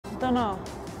Don't know.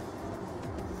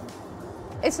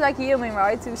 It's like human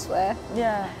right to swear.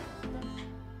 Yeah.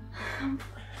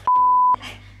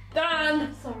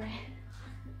 Dan! Sorry.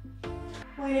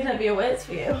 Well, you'd have your words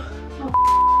for you.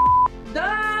 Oh.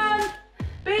 Dan!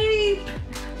 Beep!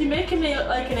 You're making me look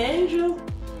like an angel.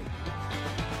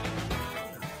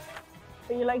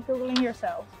 So you like Googling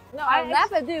yourself? No, I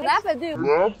never do.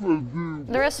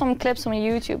 There is some clips on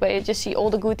YouTube where you just see all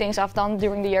the good things I've done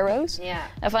during the Euros. Yeah.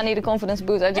 If I need a confidence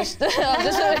boost, I just, I'll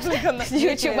just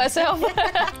YouTube myself.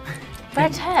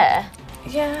 Red hair?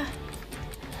 Yeah.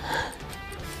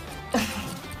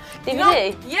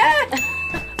 DVD? Yeah!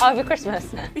 Over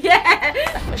Christmas?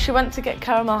 Yeah! She went to get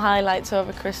caramel highlights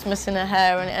over Christmas in her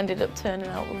hair and it ended up turning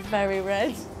out very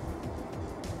red.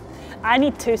 I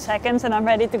need 2 seconds and I'm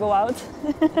ready to go out.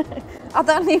 I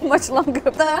don't need much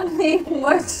longer.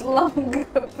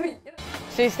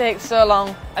 She takes so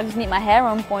long. I just need my hair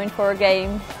on point for a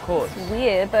game. Of course. It's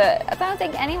weird, but I don't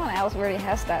think anyone else really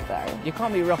has that though. You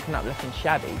can't be rocking up looking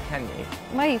shabby, can you?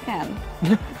 Well, you can.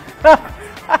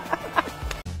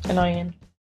 Annoying.